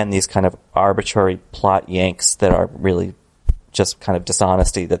again, these kind of arbitrary plot yanks that are really just kind of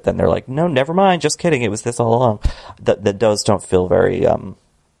dishonesty, that then they're like, no, never mind, just kidding, it was this all along. That those don't feel very,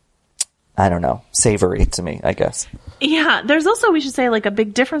 I don't know, savory to me, I guess. Yeah, there's also, we should say, like a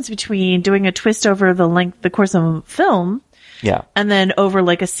big difference between doing a twist over the course of a film. Yeah. And then over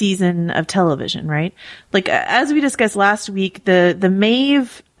like a season of television, right? Like, as we discussed last week, the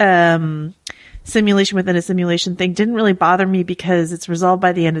Maeve, simulation within a simulation thing didn't really bother me because it's resolved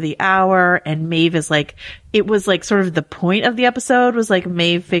by the end of the hour, and Maeve is like, it was like sort of the point of the episode was like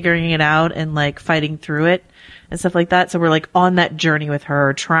Maeve figuring it out and like fighting through it and stuff like that. So we're like on that journey with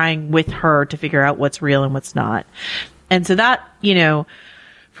her, trying with her to figure out what's real and what's not. And so that,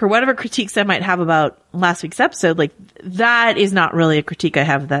 for whatever critiques I might have about last week's episode, like that is not really a critique I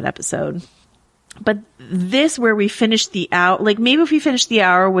have of that episode. But this, where we finished the hour, like maybe if we finished the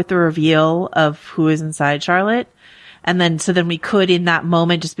hour with the reveal of who is inside Charlotte, and then we could in that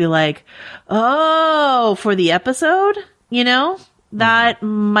moment just be like, oh, for the episode, that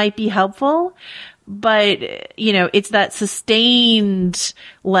might be helpful. But, it's that sustained,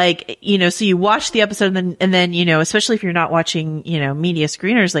 like, so you watch the episode and then, especially if you're not watching, media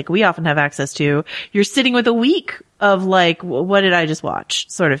screeners like we often have access to, you're sitting with a week of like, what did I just watch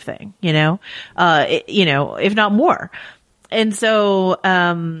sort of thing, if not more. And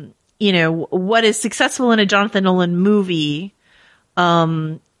so, what is successful in a Jonathan Nolan movie,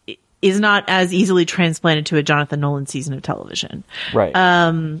 is not as easily transplanted to a Jonathan Nolan season of television. Right.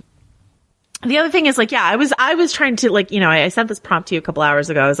 The other thing is like, yeah, I was trying to like, I sent this prompt to you a couple hours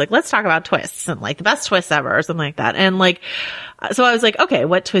ago. I was like, let's talk about twists and like the best twists ever or something like that. And like, so I was like, okay,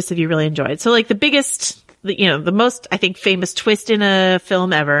 what twist have you really enjoyed? So like the biggest, the most, I think, famous twist in a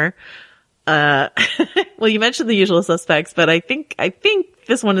film ever. Well, you mentioned The Usual Suspects, but I think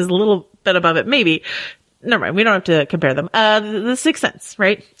this one is a little bit above it. Maybe. Never mind. We don't have to compare them. The Sixth Sense,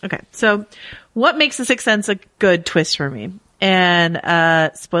 right? Okay. So what makes The Sixth Sense a good twist for me? And,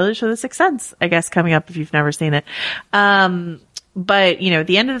 spoilers for The Sixth Sense, I guess, coming up if you've never seen it. But, at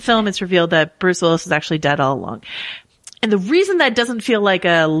the end of the film, it's revealed that Bruce Willis is actually dead all along. And the reason that doesn't feel like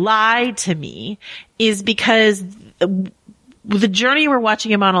a lie to me is because the journey we're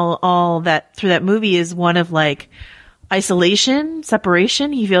watching him on all that through that movie is one of like isolation,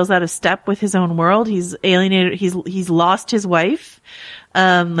 separation. He feels out of step with his own world. He's alienated. He's lost his wife.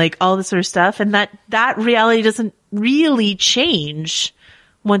 Like all this sort of stuff. And that reality doesn't really change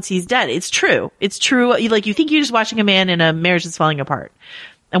once he's dead. It's true. Like you think you're just watching a man in a marriage that's falling apart.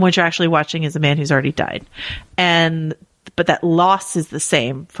 And what you're actually watching is a man who's already died. But that loss is the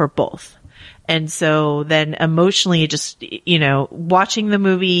same for both. And so then emotionally, just, watching the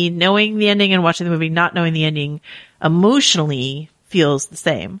movie, knowing the ending and watching the movie, not knowing the ending, emotionally feels the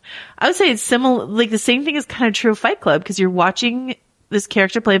same. I would say it's similar, like the same thing is kind of true of Fight Club, because you're watching this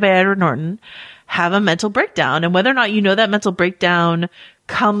character played by Edward Norton have a mental breakdown. And whether or not that mental breakdown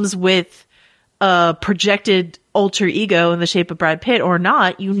comes with a projected alter ego in the shape of Brad Pitt or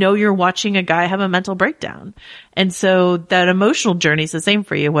not, you're watching a guy have a mental breakdown. And so that emotional journey is the same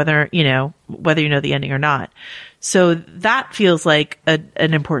for you, whether you know the ending or not. So that feels like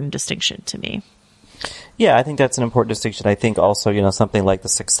an important distinction to me. Yeah, I think that's an important distinction. I think also, something like The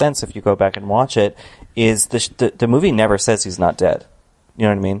Sixth Sense, if you go back and watch it, is the movie never says he's not dead. You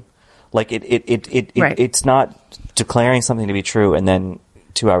know what I mean? Like Right. It's not declaring something to be true and then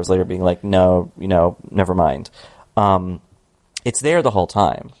 2 hours later being like, no, never mind. It's there the whole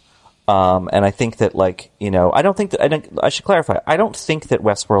time. And I think that I should clarify. I don't think that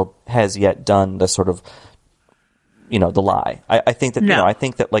Westworld has yet done the sort of, the lie. I think that, no. I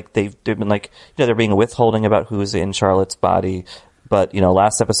think that like they've been like, they're being a withholding about who's in Charlotte's body, But,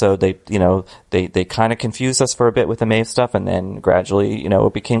 last episode, they kind of confused us for a bit with the Maeve stuff, and then gradually,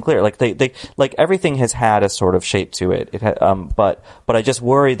 it became clear. Like, they everything has had a sort of shape to it. It had, but I just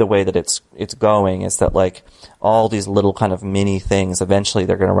worry the way that it's going is that, like, all these little kind of mini things, eventually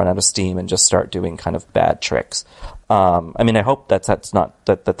they're going to run out of steam and just start doing kind of bad tricks. I hope that's not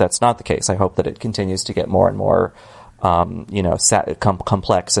the case. I hope that it continues to get more and more,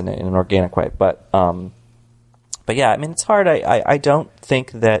 complex in an organic way. But yeah, it's hard. I don't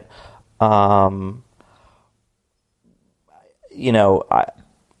think that, I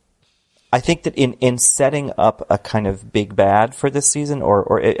think that in setting up a kind of big bad for this season,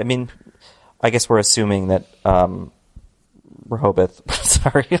 I guess we're assuming that, Rehoboth,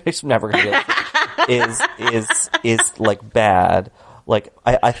 sorry, I'm never going to get is like bad. Like,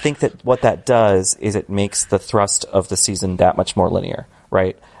 I think that what that does is it makes the thrust of the season that much more linear,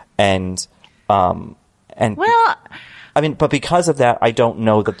 right? But because of that, I don't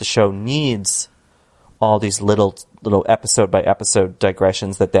know that the show needs all these little episode by episode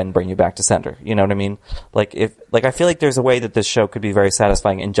digressions that then bring you back to center. You know what I mean? I feel like there's a way that this show could be very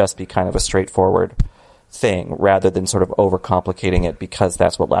satisfying and just be kind of a straightforward thing rather than sort of overcomplicating it because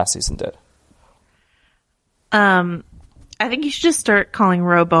that's what last season did. I think you should just start calling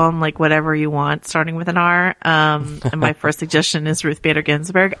Rehoboam like whatever you want, starting with an R. And my first suggestion is Ruth Bader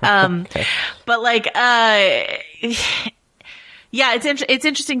Ginsburg. Okay. But yeah, it's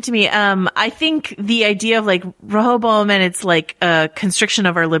interesting to me. I think the idea of like Rehoboam and it's like a constriction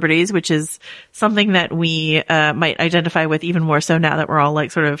of our liberties, which is something that we might identify with even more so now that we're all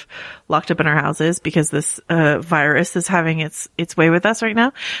like sort of locked up in our houses because this virus is having its way with us right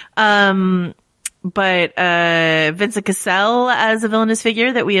now. But Vincent Cassel as a villainous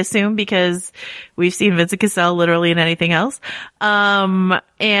figure that we assume because we've seen Vincent Cassel literally in anything else. But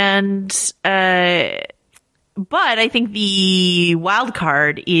I think the wild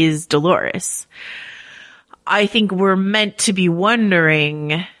card is Dolores. I think we're meant to be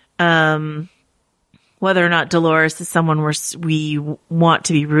wondering whether or not Dolores is someone we want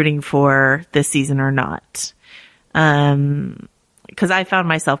to be rooting for this season or not. Because I found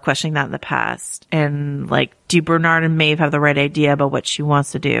myself questioning that in the past. And like, do Bernard and Maeve have the right idea about what she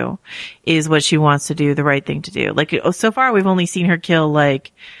wants to do? Is what she wants to do the right thing to do? Like, so far we've only seen her kill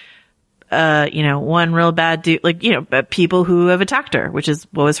like, one real bad dude, people who have attacked her, which is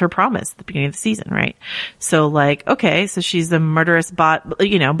what was her promise at the beginning of the season, right? So like, okay, so she's the murderous bot, but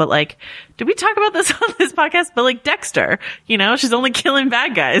like, did we talk about this on this podcast? But like Dexter, she's only killing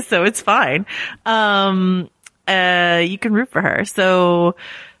bad guys, so it's fine. You can root for her. So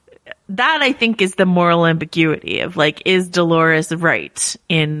that I think is the moral ambiguity of like, is Dolores right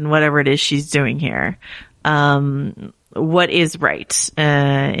in whatever it is she's doing here? What is right,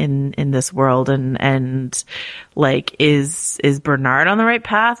 in this world? And like, is Bernard on the right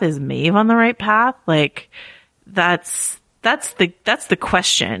path? Is Maeve on the right path? Like, that's the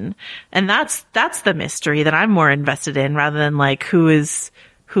question. And that's the mystery that I'm more invested in rather than like, who is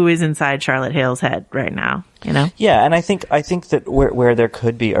inside Charlotte Hale's head right now, Yeah. And I think that where there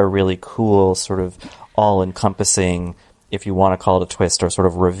could be a really cool sort of all encompassing, if you want to call it a twist or sort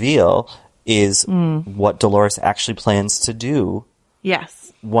of reveal, is what Dolores actually plans to do.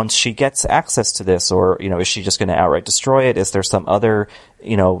 Yes. Once she gets access to this, or, is she just going to outright destroy it? Is there some other,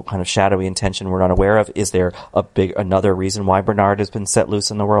 kind of shadowy intention we're not aware of? Is there another reason why Bernard has been set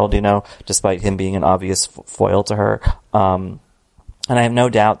loose in the world, despite him being an obvious foil to her? And I have no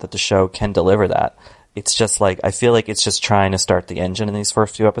doubt that the show can deliver that. It's just like, I feel like it's just trying to start the engine in these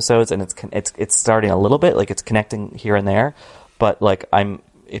first few episodes, and it's starting a little bit, like it's connecting here and there, but like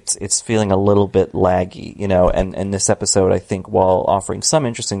it's feeling a little bit laggy, and this episode, I think, while offering some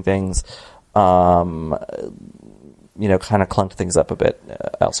interesting things, kind of clunked things up a bit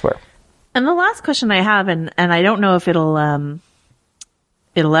elsewhere. And the last question I have, and I don't know if I'll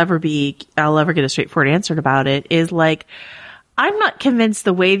ever get a straightforward answer about it, is like, I'm not convinced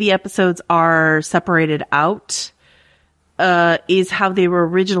the way the episodes are separated out is how they were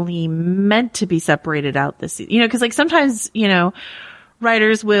originally meant to be separated out this season. Because like sometimes,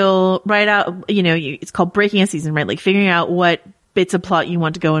 writers will write out, it's called breaking a season, right? Like figuring out what bits of plot you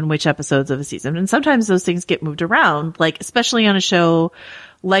want to go in which episodes of a season. And sometimes those things get moved around, like especially on a show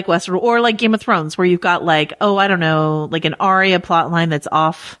like Westworld or like Game of Thrones, where you've got like, like an Arya plotline that's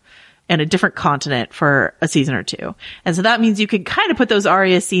off in a different continent for a season or two. And so that means you can kind of put those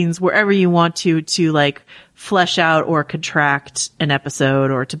Arya scenes wherever you want to like flesh out or contract an episode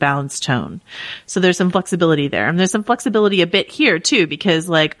or to balance tone. So there's some flexibility there. And there's some flexibility a bit here too, because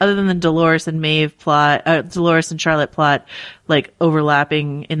like other than the Dolores and Dolores and Charlotte plot, like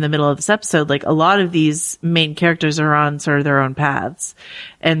overlapping in the middle of this episode, like a lot of these main characters are on sort of their own paths.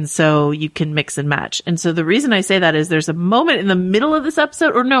 And so you can mix and match. And so the reason I say that is there's a moment in the middle of this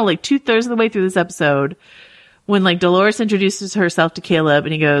episode, or no, like 2/3 of the way through this episode, when like Dolores introduces herself to Caleb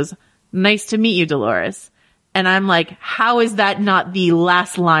and he goes, "Nice to meet you, Dolores." And I'm like, how is that not the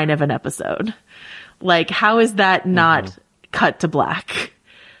last line of an episode? Like, how is that not cut to black?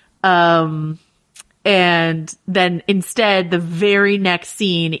 And then instead, the very next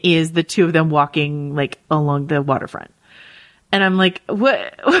scene is the two of them walking like along the waterfront. And I'm like,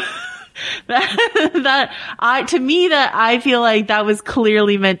 what? To me, I feel like that was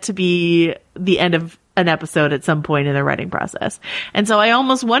clearly meant to be the end of an episode at some point in the writing process. And so I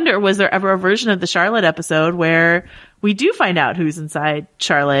almost wonder, was there ever a version of the Charlotte episode where we do find out who's inside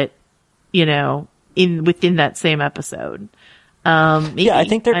Charlotte, you know, within that same episode? Maybe. Yeah, I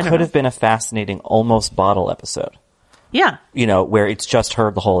think there could have been a fascinating almost bottle episode. Yeah. You know, where it's just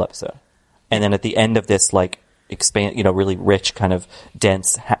her the whole episode. And then at the end of this, like, really rich kind of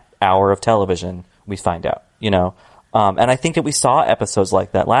dense hour of television, we find out, you know. And I think that we saw episodes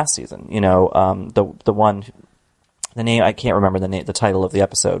like that last season. You know, the name, I can't remember the title of the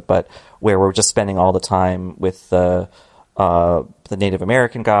episode, but where we're just spending all the time with the Native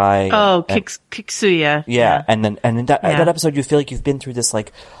American guy. Oh, Kiksuya. Yeah. And then that episode, you feel like you've been through this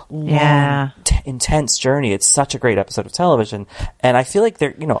like long, intense journey. It's such a great episode of television. And I feel like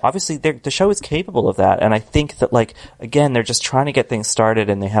obviously the show is capable of that. And I think that like, again, they're just trying to get things started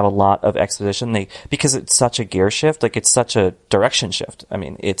and they have a lot of exposition. Because it's such a gear shift, like it's such a direction shift. I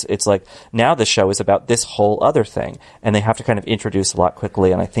mean, it's like now the show is about this whole other thing and they have to kind of introduce a lot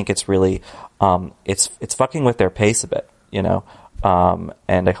quickly. And I think it's really, it's fucking with their pace a bit, you know?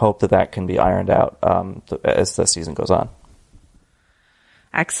 And I hope that can be ironed out as the season goes on.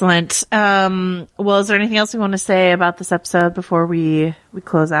 Excellent. Well, is there anything else we want to say about this episode before we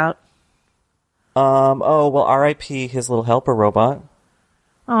close out? R.I.P. his little helper robot.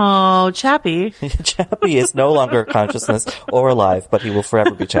 Oh, Chappie. Chappie is no longer consciousness or alive, but he will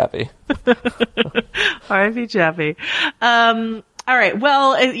forever be Chappie. R.I.P. Chappie. All right.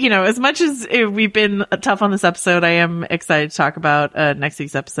 Well, you know, as much as we've been tough on this episode, I am excited to talk about next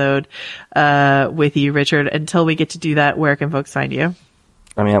week's episode with you, Richard. Until we get to do that, where can folks find you?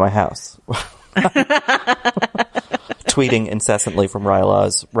 I mean, at my house. Tweeting incessantly from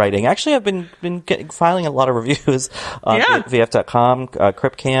Ryla's writing. Actually, I've been filing a lot of reviews on VF.com,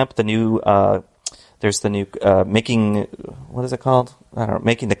 Crip Camp, the new... there's the new making, what is it called? I don't know,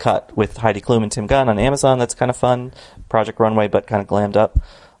 Making the Cut with Heidi Klum and Tim Gunn on Amazon. That's kind of fun. Project Runway, but kind of glammed up.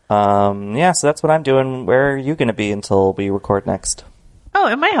 So that's what I'm doing. Where are you going to be until we record next? Oh,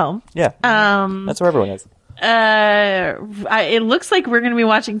 at my home. Yeah. That's where everyone is. It looks like we're going to be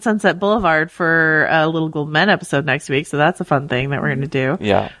watching Sunset Boulevard for a Little Gold Men episode next week. So that's a fun thing that we're going to do.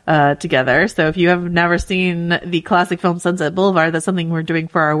 Yeah. Together. So if you have never seen the classic film Sunset Boulevard, that's something we're doing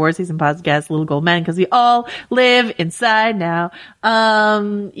for our award season podcast, Little Gold Men, because we all live inside now.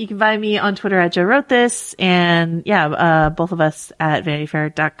 You can find me on Twitter at Joe Wrote This, and both of us at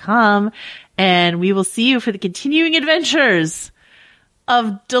VanityFair.com. And we will see you for the continuing adventures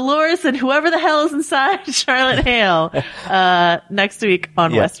of Dolores and whoever the hell is inside Charlotte Hale next week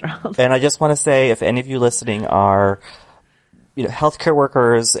on Westworld. And I just want to say, if any of you listening are, you know, healthcare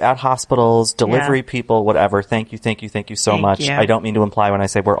workers at hospitals, delivery people, whatever, thank you so much. You. I don't mean to imply when I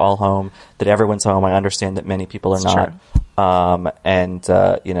say we're all home that everyone's home. I understand that many people are not.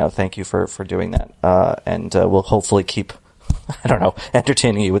 Thank you for doing that. And we'll hopefully keep, I don't know,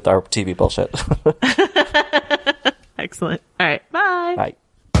 entertaining you with our TV bullshit. Excellent. All right. Bye. Bye.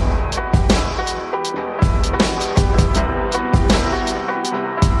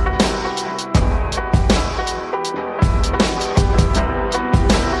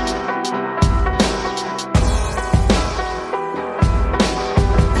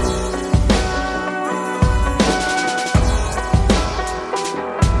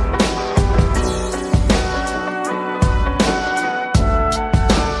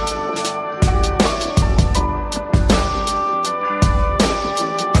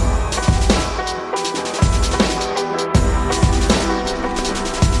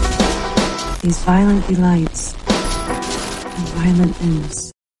 These violent delights and violent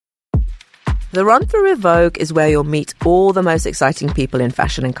ends. The Run Through with Vogue is where you'll meet all the most exciting people in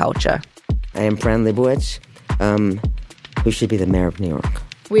fashion and culture. I am Fran Lebowitz, who should be the mayor of New York.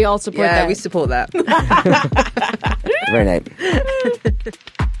 We all support that. We support that. Very nice.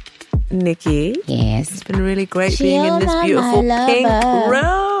 Nikki. Yes. It's been really great being in this beautiful pink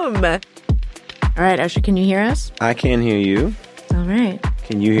room. All right, Usher, can you hear us? I can hear you. All right.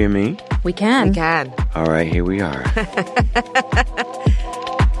 Can you hear me? We can. We can. All right, here we are.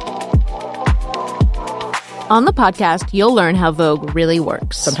 On the podcast, you'll learn how Vogue really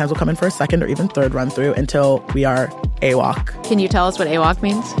works. Sometimes we'll come in for a second or even third run through until we are AWOC. Can you tell us what AWOC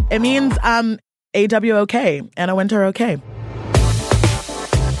means? It means AWOK, Anna Wintour okay.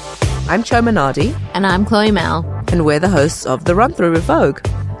 I'm Cho Minardi. And I'm Chloe Mal. And we're the hosts of The Run Through with Vogue,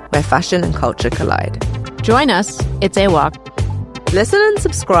 where fashion and culture collide. Join us. It's AWOC. Listen and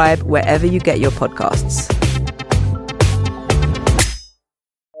subscribe wherever you get your podcasts.